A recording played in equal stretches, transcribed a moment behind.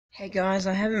Hey guys,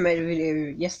 I haven't made a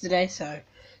video yesterday, so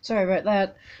sorry about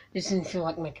that. Just didn't feel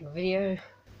like making a video.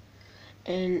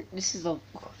 And this is a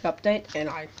quick update, and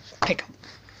I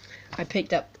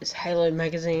picked up this Halo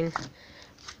magazine.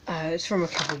 It's from a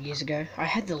couple of years ago. I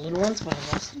had the little ones, but I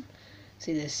lost them.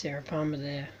 See, there's Sarah Palmer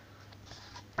there.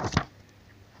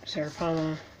 Sarah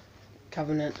Palmer,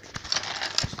 Covenant.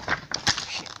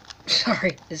 Shit.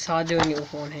 Sorry, it's hard doing it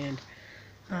with one hand.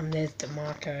 There's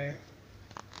DeMarco.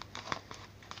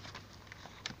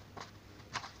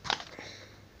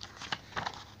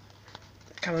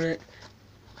 Covenant,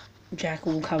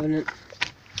 Jackal, Covenant,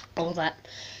 all that,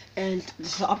 and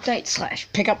this is an update slash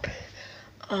pickup.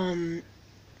 So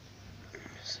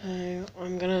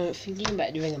I'm thinking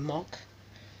about doing a mock.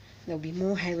 There'll be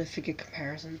more Halo figure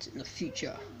comparisons in the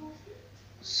future,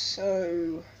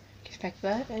 so expect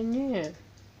that. And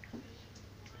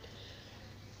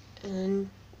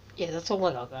yeah, that's all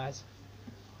I got, guys.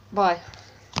 Bye.